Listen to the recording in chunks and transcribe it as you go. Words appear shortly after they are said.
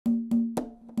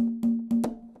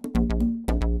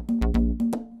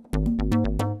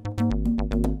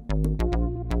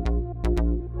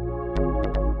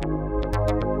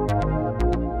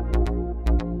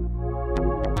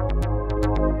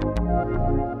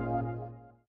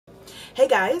Hey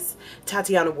guys,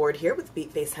 Tatiana Ward here with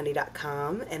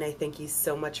BeatFaceHoney.com, and I thank you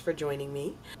so much for joining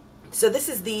me. So this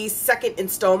is the second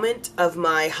installment of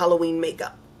my Halloween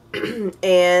makeup.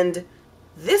 And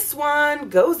this one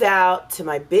goes out to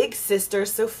my big sister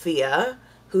Sofia,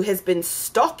 who has been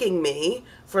stalking me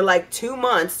for like 2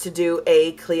 months to do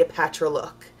a Cleopatra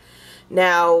look.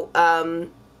 Now, I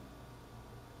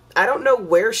don't know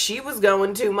where she was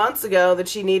going 2 months ago that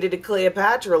she needed a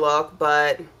Cleopatra look,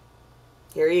 but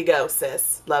here you go,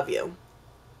 sis. Love you.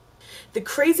 The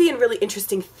crazy and really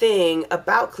interesting thing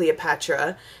about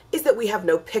Cleopatra is that we have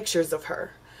no pictures of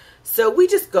her. So we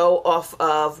just go off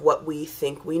of what we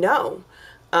think we know.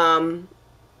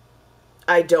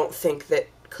 I don't think that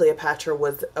Cleopatra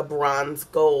was a bronze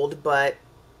gold, but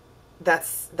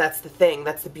that's the thing.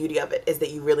 That's the beauty of it, is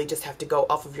that you really just have to go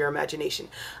off of your imagination.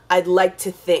 I'd like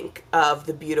to think of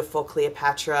the beautiful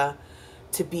Cleopatra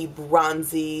to be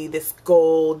bronzy, this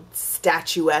gold,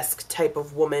 statuesque type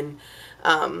of woman,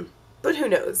 but who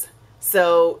knows?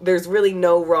 So there's really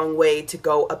no wrong way to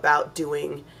go about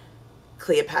doing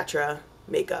Cleopatra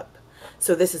makeup.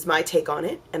 So this is my take on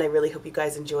it, and I really hope you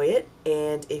guys enjoy it,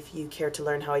 and if you care to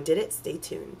learn how I did it, stay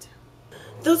tuned.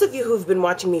 Those of you who have been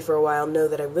watching me for a while know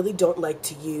that I really don't like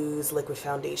to use liquid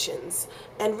foundations,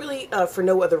 and really for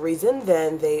no other reason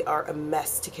than they are a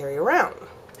mess to carry around.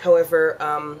 However,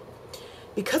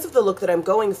 because of the look that I'm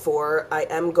going for, I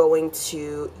am going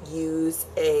to use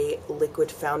a liquid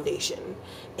foundation.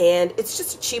 And it's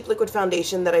just a cheap liquid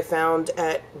foundation that I found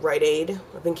at Rite Aid.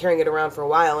 I've been carrying it around for a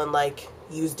while and like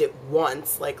used it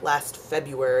once, like last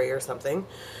February or something.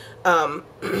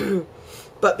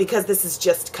 But because this is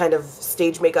just kind of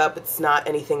stage makeup, it's not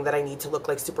anything that I need to look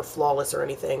like super flawless or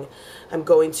anything, I'm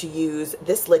going to use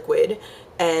this liquid.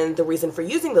 And the reason for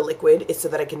using the liquid is so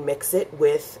that I can mix it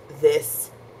with this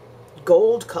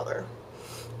gold color.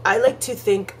 I like to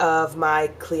think of my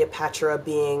Cleopatra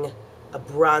being a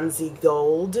bronzy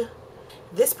gold.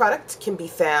 This product can be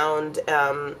found,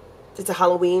 it's a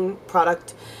Halloween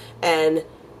product, and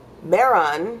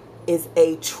Maron is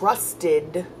a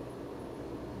trusted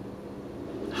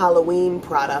Halloween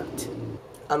product,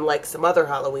 unlike some other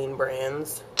Halloween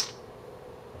brands.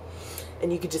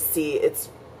 And you can just see it's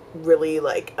really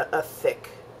like a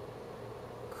thick,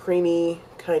 creamy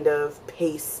kind of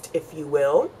paste, if you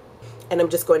will. And I'm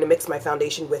just going to mix my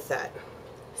foundation with that.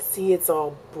 See, it's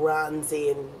all bronzy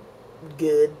and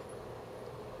good.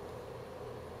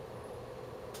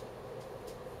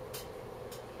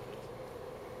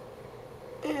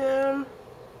 And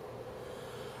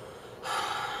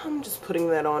I'm just putting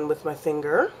that on with my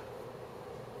finger.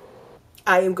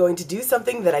 I am going to do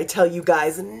something that I tell you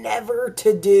guys never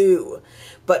to do,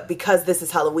 but because this is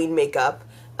Halloween makeup,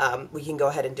 we can go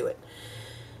ahead and do it.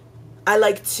 I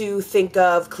like to think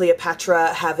of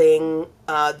Cleopatra having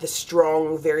the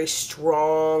strong, very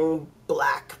strong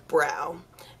black brow.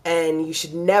 And you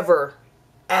should never,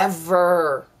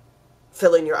 ever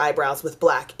fill in your eyebrows with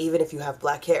black, even if you have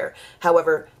black hair.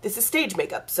 However, this is stage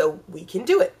makeup, so we can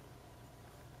do it.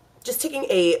 Just taking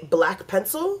a black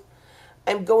pencil,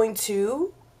 I'm going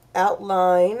to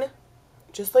outline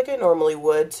just like I normally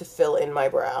would to fill in my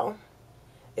brow.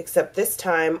 Except this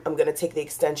time, I'm going to take the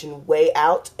extension way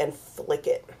out and flick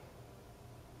it.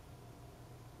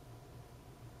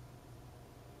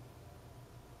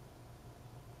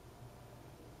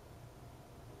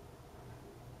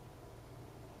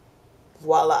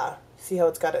 Voila. See how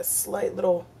it's got a slight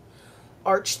little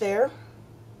arch there?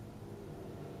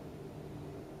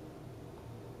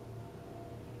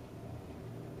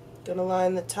 Gonna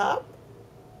line the top.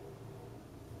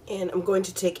 And I'm going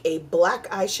to take a black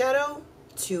eyeshadow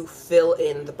to fill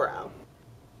in the brow.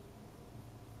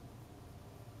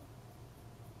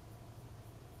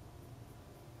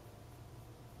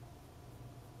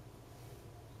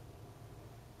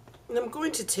 And I'm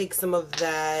going to take some of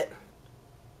that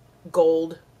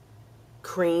gold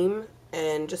cream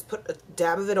and just put a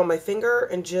dab of it on my finger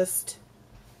and just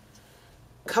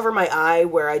cover my eye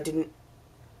where I didn't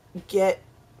get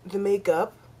the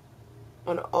makeup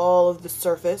on all of the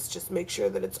surface. Just make sure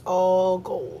that it's all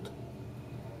gold.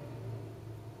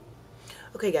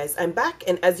 Okay guys, I'm back,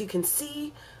 and as you can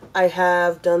see, I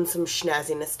have done some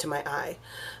schnazziness to my eye.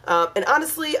 And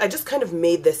honestly, I just kind of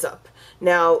made this up.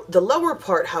 Now, the lower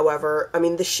part, however, I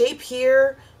mean, the shape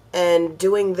here and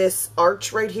doing this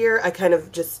arch right here, I kind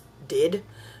of just did.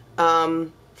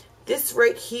 This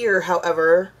right here,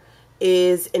 however,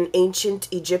 is an ancient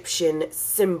Egyptian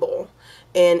symbol,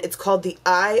 and it's called the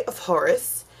Eye of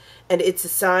Horus, and it's a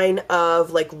sign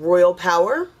of, like, royal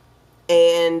power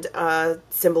and a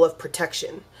symbol of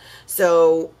protection.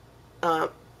 So, I'm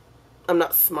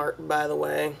not smart, by the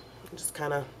way. I just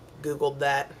kind of Googled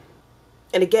that.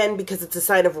 And again, because it's a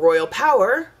sign of royal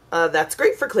power, that's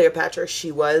great for Cleopatra.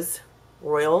 She was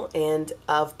royal and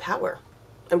of power.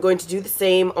 I'm going to do the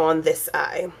same on this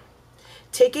eye.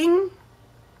 Taking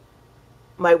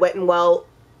my Wet n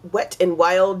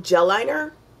Wild gel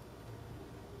liner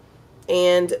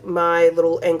and my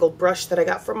little angled brush that I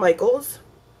got from Michael's,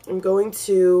 I'm going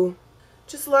to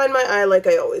just line my eye like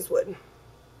I always would.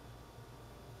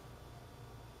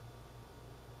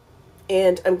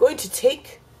 And I'm going to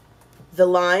take the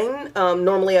line,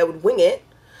 normally I would wing it,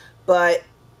 but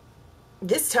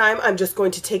this time I'm just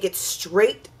going to take it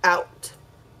straight out.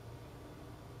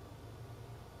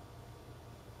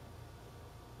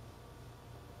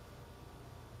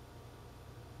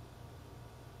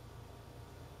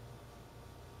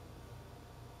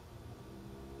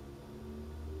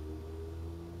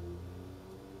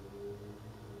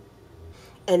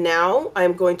 And now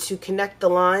I'm going to connect the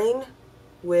line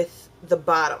with the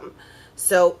bottom.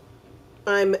 So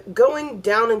I'm going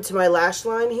down into my lash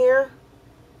line here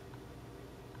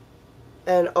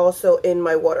and also in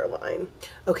my waterline.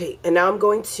 Okay, and now I'm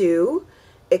going to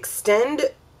extend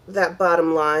that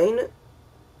bottom line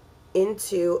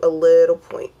into a little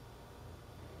point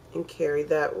and carry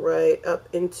that right up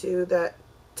into that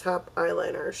top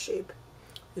eyeliner shape.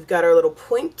 We've got our little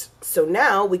point, so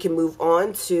now we can move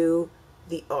on to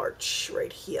the arch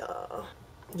right here.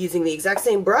 Using the exact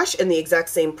same brush and the exact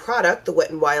same product, the Wet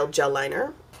n Wild gel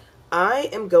liner, I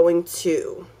am going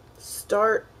to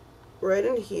start right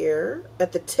in here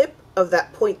at the tip of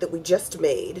that point that we just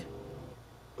made.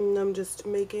 And I'm just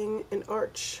making an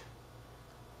arch.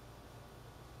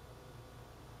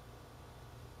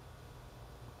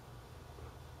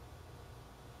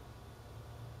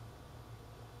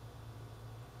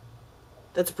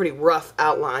 That's a pretty rough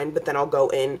outline, but then I'll go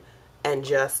in and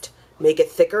just make it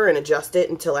thicker and adjust it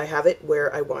until I have it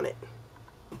where I want it.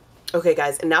 Okay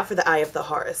guys, and now for the eye of the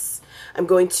Horus. I'm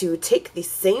going to take the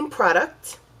same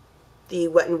product, the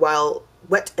Wet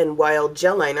n Wild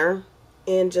gel liner,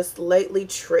 and just lightly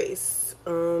trace.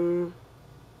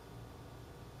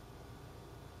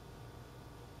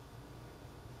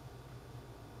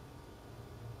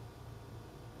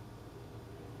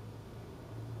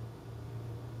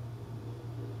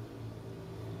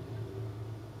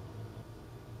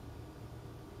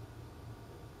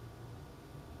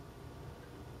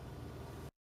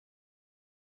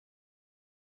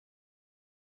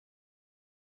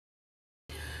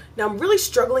 Now I'm really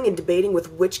struggling and debating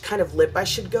with which kind of lip I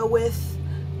should go with.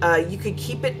 You could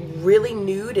keep it really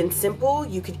nude and simple.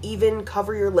 You could even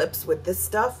cover your lips with this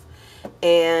stuff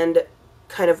and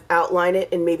kind of outline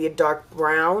it in maybe a dark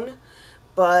brown.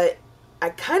 But I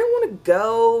kind of want to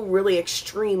go really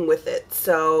extreme with it.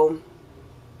 So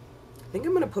I think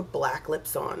I'm going to put black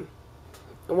lips on.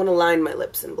 I want to line my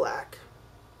lips in black.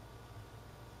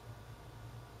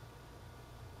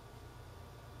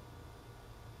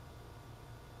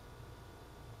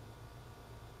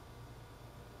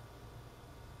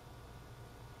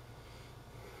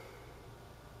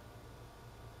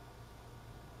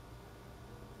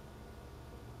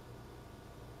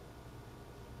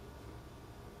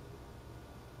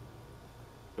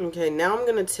 Okay, now I'm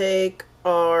going to take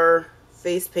our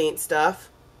face paint stuff.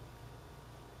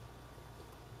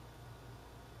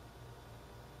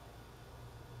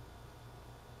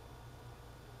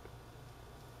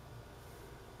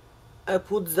 I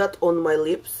put that on my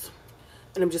lips,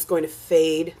 and I'm just going to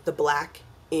fade the black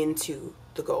into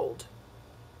the gold.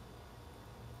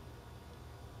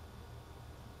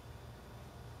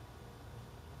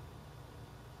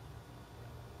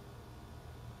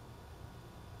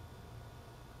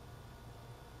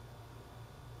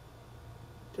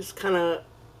 Just kind of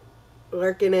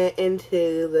working it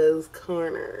into those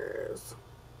corners.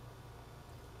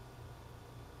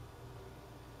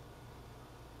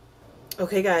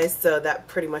 Okay guys, so that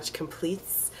pretty much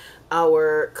completes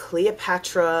our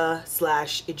Cleopatra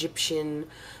 / Egyptian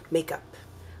makeup.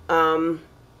 I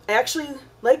actually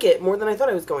like it more than I thought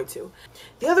I was going to.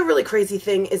 The other really crazy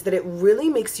thing is that it really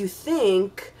makes you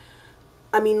think,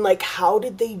 I mean, like, how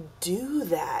did they do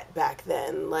that back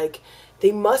then? Like,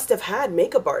 they must have had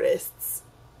makeup artists.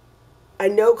 I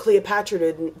know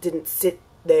Cleopatra didn't sit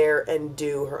there and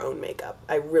do her own makeup.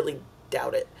 I really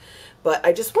doubt it. But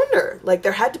I just wonder, like,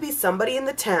 there had to be somebody in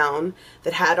the town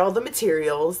that had all the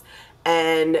materials,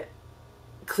 and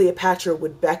Cleopatra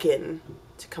would beckon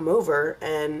to come over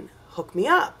and hook me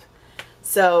up.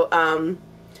 So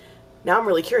now I'm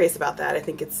really curious about that. I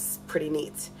think it's pretty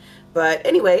neat. But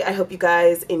anyway, I hope you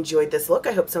guys enjoyed this look.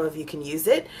 I hope some of you can use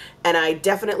it. And I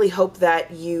definitely hope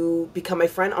that you become my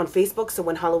friend on Facebook, so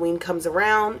when Halloween comes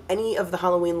around, any of the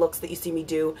Halloween looks that you see me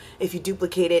do, if you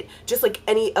duplicate it, just like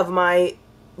any of my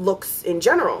looks in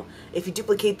general, if you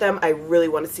duplicate them, I really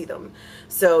want to see them.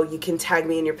 So you can tag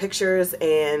me in your pictures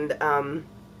and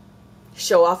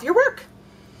show off your work.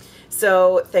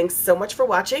 So thanks so much for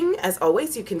watching. As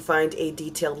always, you can find a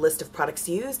detailed list of products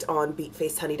used on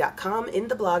beatfacedhoney.com in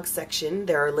the blog section.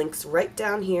 There are links right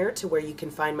down here to where you can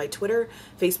find my Twitter,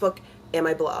 Facebook, and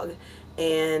my blog.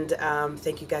 And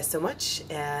thank you guys so much.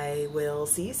 I will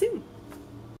see you soon.